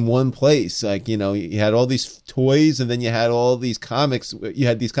happening in one place. Like, you had all these toys, and then you had all these comics. You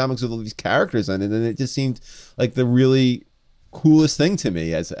had these comics with all these characters in it, and it just seemed like the really coolest thing to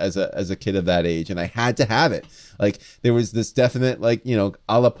me as a kid of that age, and I had to have it. Like, there was this definite, like,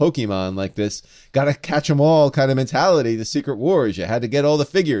 a la Pokemon, like this gotta catch them all kind of mentality to Secret Wars. You had to get all the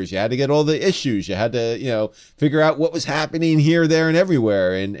figures, you had to get all the issues, you had to figure out what was happening here, there, and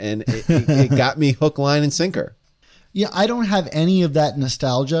everywhere, and it got me hook, line, and sinker. Yeah, I don't have any of that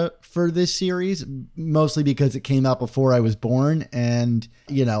nostalgia for this series, mostly because it came out before I was born, and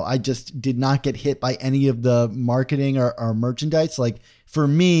I just did not get hit by any of the marketing or merchandise. Like, for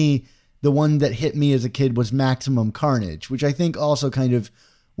me, the one that hit me as a kid was Maximum Carnage, which I think also kind of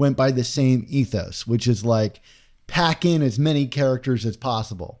went by the same ethos, which is like pack in as many characters as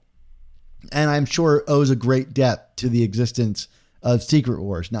possible. And I'm sure owes a great debt to the existence of Secret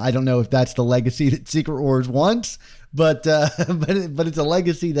Wars. Now, I don't know if that's the legacy that Secret Wars wants, but it's a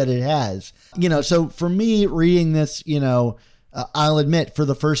legacy that it has. So for me, reading this, I'll admit, for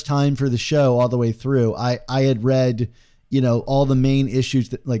the first time for the show all the way through, I had read, all the main issues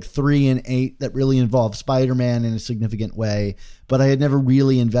that like 3 and 8 that really involve Spider-Man in a significant way, but I had never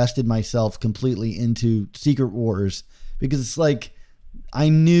really invested myself completely into Secret Wars because it's like I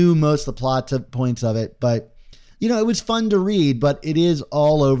knew most of the plot points of it, but it was fun to read, but it is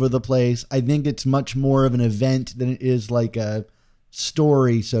all over the place. I think it's much more of an event than it is like a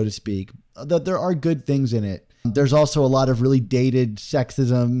story, so to speak. There are good things in it. There's also a lot of really dated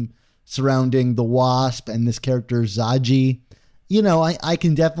sexism surrounding the Wasp and this character Zaji. I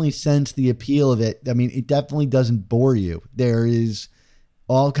can definitely sense the appeal of it. I mean, it definitely doesn't bore you. There is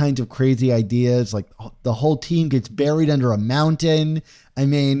all kinds of crazy ideas, like the whole team gets buried under a mountain. I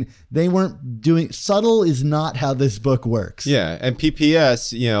mean, they weren't doing subtle is not how this book works. Yeah, and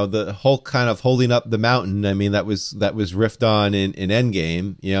PPS, the whole kind of holding up the mountain. I mean, that was riffed on in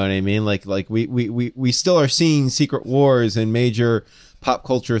Endgame. You know what I mean? Like we still are seeing Secret Wars and major pop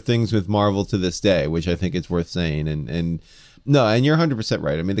culture things with Marvel to this day, which I think it's worth saying. And no, and you're 100%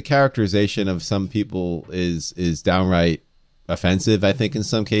 right. I mean, the characterization of some people is downright offensive, I think, in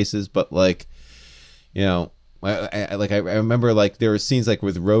some cases, but I remember like there were scenes like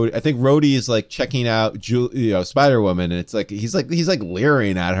with Rhodey. I think Rhodey is like checking out Spider-Woman, and it's like he's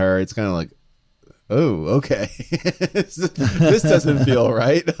leering at her. It's kind of like, oh, okay, this doesn't feel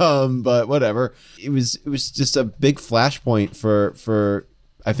right. But whatever. It was just a big flashpoint for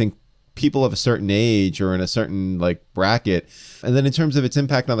I think people of a certain age or in a certain like bracket. And then in terms of its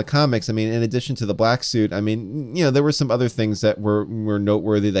impact on the comics, I mean, in addition to the black suit, I mean, there were some other things that were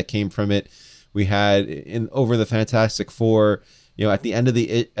noteworthy that came from it. We had over the Fantastic Four, at the end of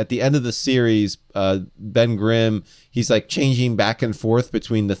the series, Ben Grimm, he's like changing back and forth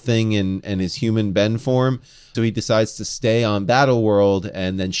between the Thing and his human Ben form. So he decides to stay on Battleworld,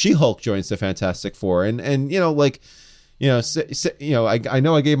 and then She-Hulk joins the Fantastic Four, and I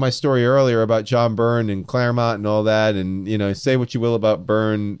know I gave my story earlier about John Byrne and Claremont and all that, and say what you will about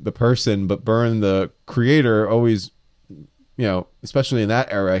Byrne the person, but Byrne the creator always, especially in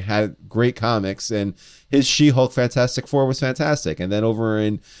that era, had great comics, and his She-Hulk Fantastic Four was fantastic. And then over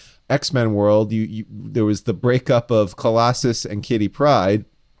in X-Men world, there was the breakup of Colossus and Kitty Pryde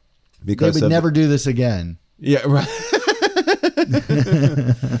because they would never do this again. Yeah, right.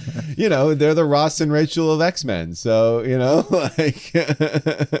 They're the Ross and Rachel of X-Men, so like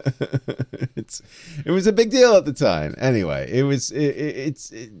it was a big deal at the time. Anyway,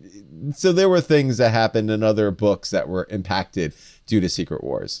 so there were things that happened in other books that were impacted due to Secret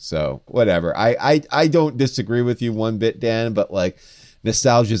Wars. So whatever. I don't disagree with you one bit, Dan, but like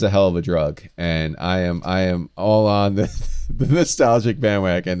nostalgia is a hell of a drug, and I am all on the nostalgic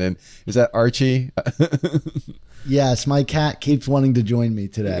bandwagon. And is that Archie? Yes, my cat keeps wanting to join me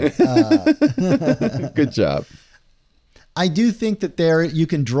today. Good job. I do think that you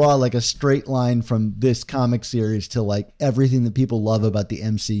can draw like a straight line from this comic series to like everything that people love about the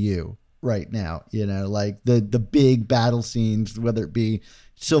MCU right now. Like the big battle scenes, whether it be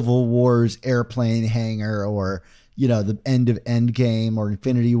Civil War's airplane hangar or the end of Endgame or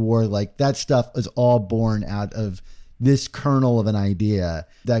Infinity War. Like that stuff is all born out of this kernel of an idea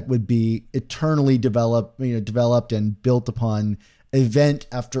that would be eternally developed and built upon event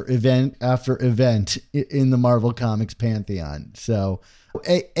after event after event in the Marvel Comics pantheon. So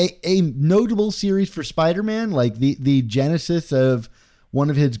a notable series for Spider-Man, like the genesis of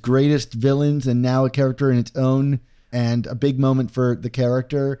one of his greatest villains and now a character in its own, and a big moment for the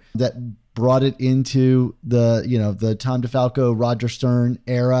character that brought it into the Tom DeFalco, Roger Stern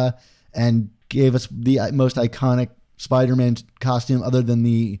era and gave us the most iconic Spider-Man costume other than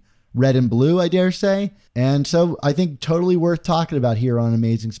the red and blue, I dare say. And so I think totally worth talking about here on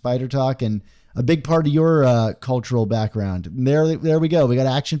Amazing Spider Talk, and a big part of your cultural background. There we go. We got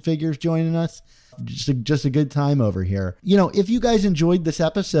action figures joining us. Just a good time over here. If you guys enjoyed this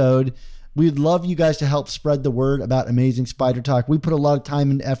episode, we'd love you guys to help spread the word about Amazing Spider Talk. We put a lot of time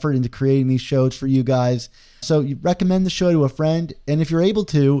and effort into creating these shows for you guys. So you recommend the show to a friend. And if you're able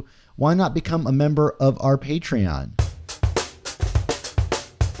to, why not become a member of our Patreon?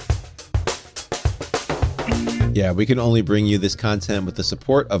 Yeah, we can only bring you this content with the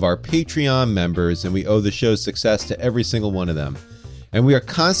support of our Patreon members, and we owe the show's success to every single one of them. And we are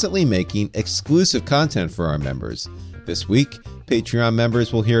constantly making exclusive content for our members. This week, Patreon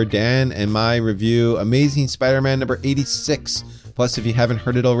members will hear Dan and my review Amazing Spider-Man number 86. Plus, if you haven't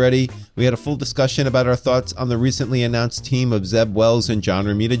heard it already, we had a full discussion about our thoughts on the recently announced team of Zeb Wells and John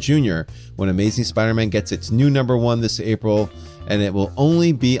Romita Jr. when Amazing Spider-Man gets its new number 1 this April, and it will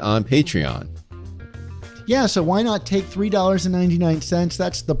only be on Patreon. Yeah, so why not take $3.99,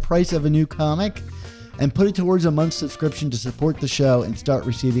 that's the price of a new comic, and put it towards a month's subscription to support the show and start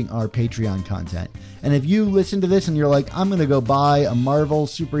receiving our Patreon content. And if you listen to this and you're like, I'm going to go buy a Marvel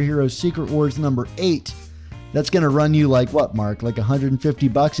Superhero Secret Wars number 8, that's going to run you like what, Mark? Like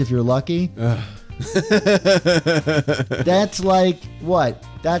 $150 if you're lucky? That's like what?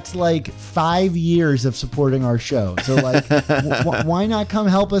 That's like 5 years of supporting our show. So like, why not come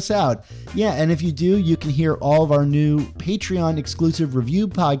help us out? Yeah, and if you do, you can hear all of our new Patreon exclusive review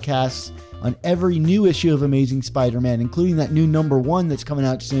podcasts on every new issue of Amazing Spider-Man, including that new number 1 that's coming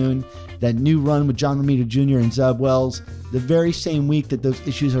out soon, that new run with John Romita Jr. and Zeb Wells, the very same week that those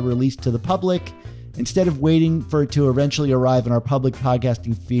issues are released to the public, instead of waiting for it to eventually arrive in our public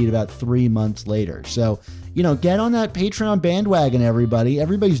podcasting feed about 3 months later. So, get on that Patreon bandwagon, everybody.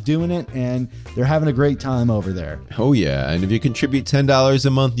 Everybody's doing it, and they're having a great time over there. Oh, yeah. And if you contribute $10 a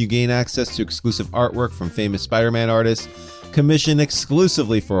month, you gain access to exclusive artwork from famous Spider-Man artists, commissioned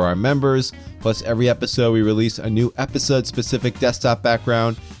exclusively for our members. Plus, every episode, we release a new episode-specific desktop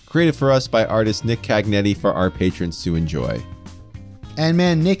background created for us by artist Nick Cagnetti for our patrons to enjoy. And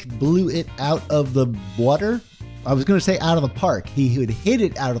man, Nick blew it out of the water. I was going to say out of the park. He would hit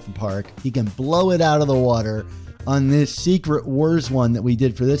it out of the park. He can blow it out of the water on this Secret Wars one that we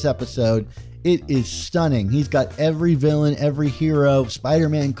did for this episode. It is stunning. He's got every villain, every hero,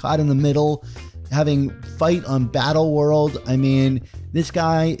 Spider-Man caught in the middle, having fight on Battle World. I mean, this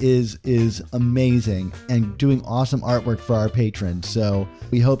guy is amazing and doing awesome artwork for our patrons. So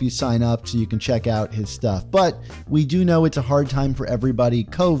we hope you sign up so you can check out his stuff. But we do know it's a hard time for everybody.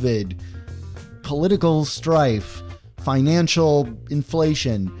 COVID, political strife, financial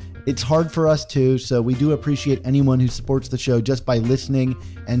inflation. It's hard for us too, so we do appreciate anyone who supports the show just by listening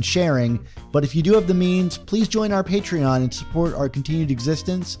and sharing. But if you do have the means, please join our Patreon and support our continued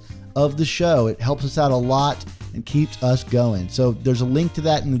existence of the show. It helps us out a lot and keeps us going. So there's a link to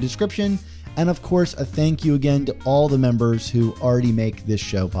that in the description. And of course, a thank you again to all the members who already make this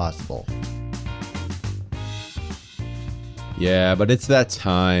show possible. Yeah, but it's that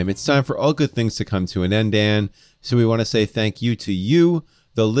time. It's time for all good things to come to an end, Dan. So we want to say thank you to you,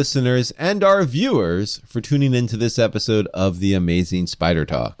 the listeners, and our viewers for tuning into this episode of The Amazing Spider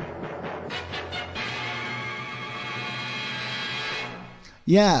Talk.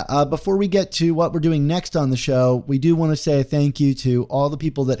 Yeah, before we get to what we're doing next on the show, we do want to say a thank you to all the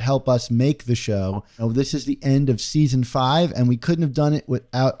people that help us make the show. This is the end of season 5, and we couldn't have done it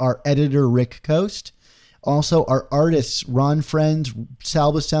without our editor, Rick Coast. Also, our artists, Ron Friends,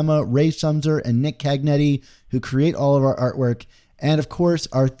 Sal Buscema, Ray Sumser, and Nick Cagnetti, who create all of our artwork. And of course,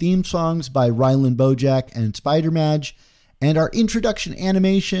 our theme songs by Ryland Bojack and Spider Madge. And our introduction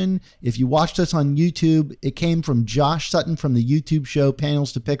animation, if you watched us on YouTube, it came from Josh Sutton from the YouTube show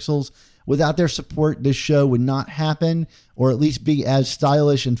Panels to Pixels. Without their support, this show would not happen, or at least be as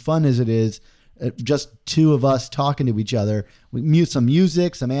stylish and fun as it is. Just two of us talking to each other. We mute some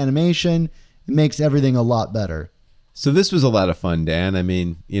music, some animation. It makes everything a lot better. So this was a lot of fun, Dan. I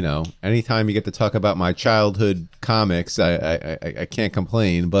mean, anytime you get to talk about my childhood comics, I can't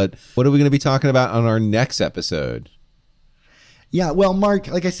complain. But what are we going to be talking about on our next episode? Yeah, well, Mark,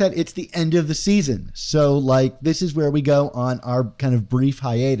 like I said, it's the end of the season. So, this is where we go on our kind of brief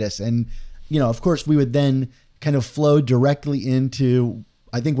hiatus. And, of course, we would then kind of flow directly into,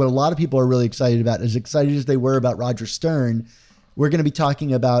 I think what a lot of people are really excited about, as excited as they were about Roger Stern. We're going to be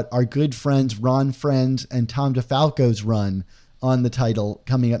talking about our good friends, Ron Friends and Tom DeFalco's run on the title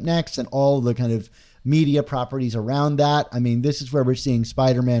coming up next, and all the kind of media properties around that. I mean, this is where we're seeing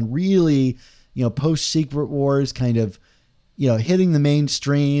Spider-Man really, post-Secret Wars kind of, hitting the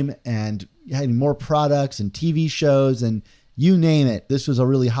mainstream and having more products and TV shows and you name it. This was a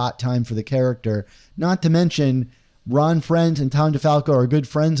really hot time for the character. Not to mention, Ron Friends and Tom DeFalco are good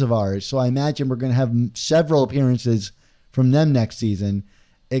friends of ours. So I imagine we're going to have several appearances from them next season.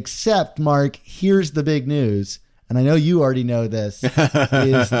 Except, Mark, here's the big news. And I know you already know this,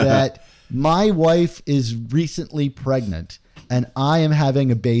 is that my wife is recently pregnant and I am having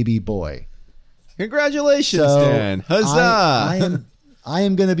a baby boy. Congratulations, Dan. Huzzah. I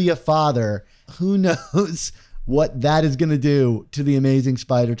am going to be a father. Who knows what that is going to do to the Amazing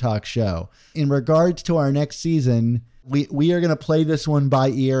Spider Talk show. In regards to our next season, we are going to play this one by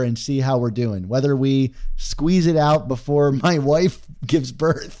ear and see how we're doing. Whether we squeeze it out before my wife gives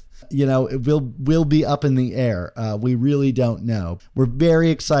birth We'll be up in the air. We really don't know. We're very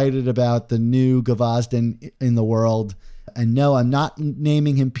excited about the new Gavazden in the world. And no, I'm not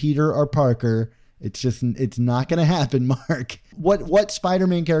naming him Peter or Parker. It's not going to happen, Mark. What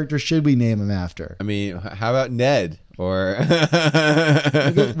Spider-Man character should we name him after? I mean, how about Ned? Or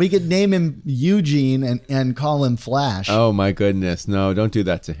we could name him Eugene and call him Flash. Oh my goodness, no! Don't do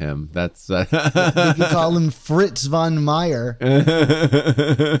that to him. That's we could call him Fritz von Meyer.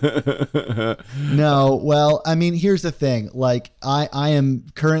 No, well, I mean, here's the thing. Like, I am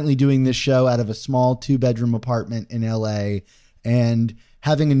currently doing this show out of a small 2-bedroom apartment in LA, and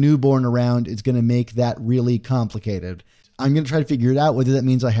having a newborn around is going to make that really complicated. I'm going to try to figure it out, whether that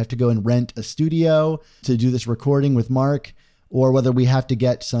means I have to go and rent a studio to do this recording with Mark, or whether we have to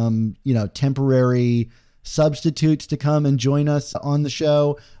get some, temporary substitutes to come and join us on the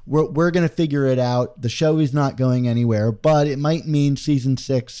show. We're going to figure it out. The show is not going anywhere, but it might mean season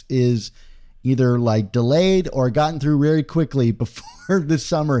 6 is either like delayed or gotten through very quickly before the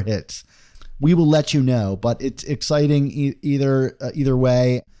summer hits. We will let you know, but it's exciting either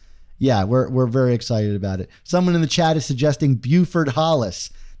way. Yeah, we're very excited about it. Someone in the chat is suggesting Buford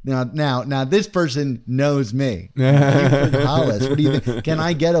Hollis. Now this person knows me. Buford Hollis. What do you think? Can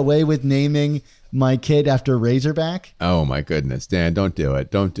I get away with naming my kid after Razorback? Oh my goodness, Dan, don't do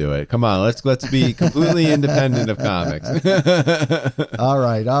it. Don't do it. Come on, let's be completely independent of comics. All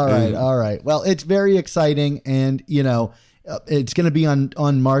right. Well, it's very exciting, and it's going to be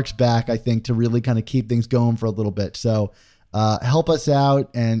on Mark's back, I think, to really kind of keep things going for a little bit. So help us out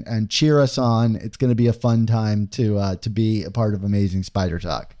and cheer us on. It's going to be a fun time to be a part of Amazing Spider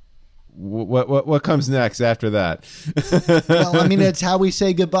Talk. What comes next after that? Well, I mean, it's how we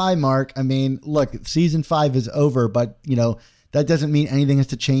say goodbye, Mark. I mean, look, season 5 is over, but that doesn't mean anything has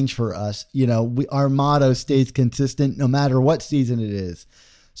to change for us. Our motto stays consistent no matter what season it is.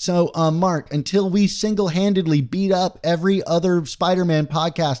 So, Mark, until we single-handedly beat up every other Spider-Man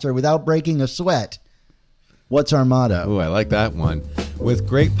podcaster without breaking a sweat, what's our motto? Oh, I like that one. With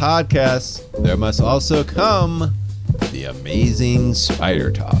great podcasts, there must also come the Amazing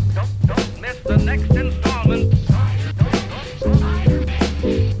Spider Talk.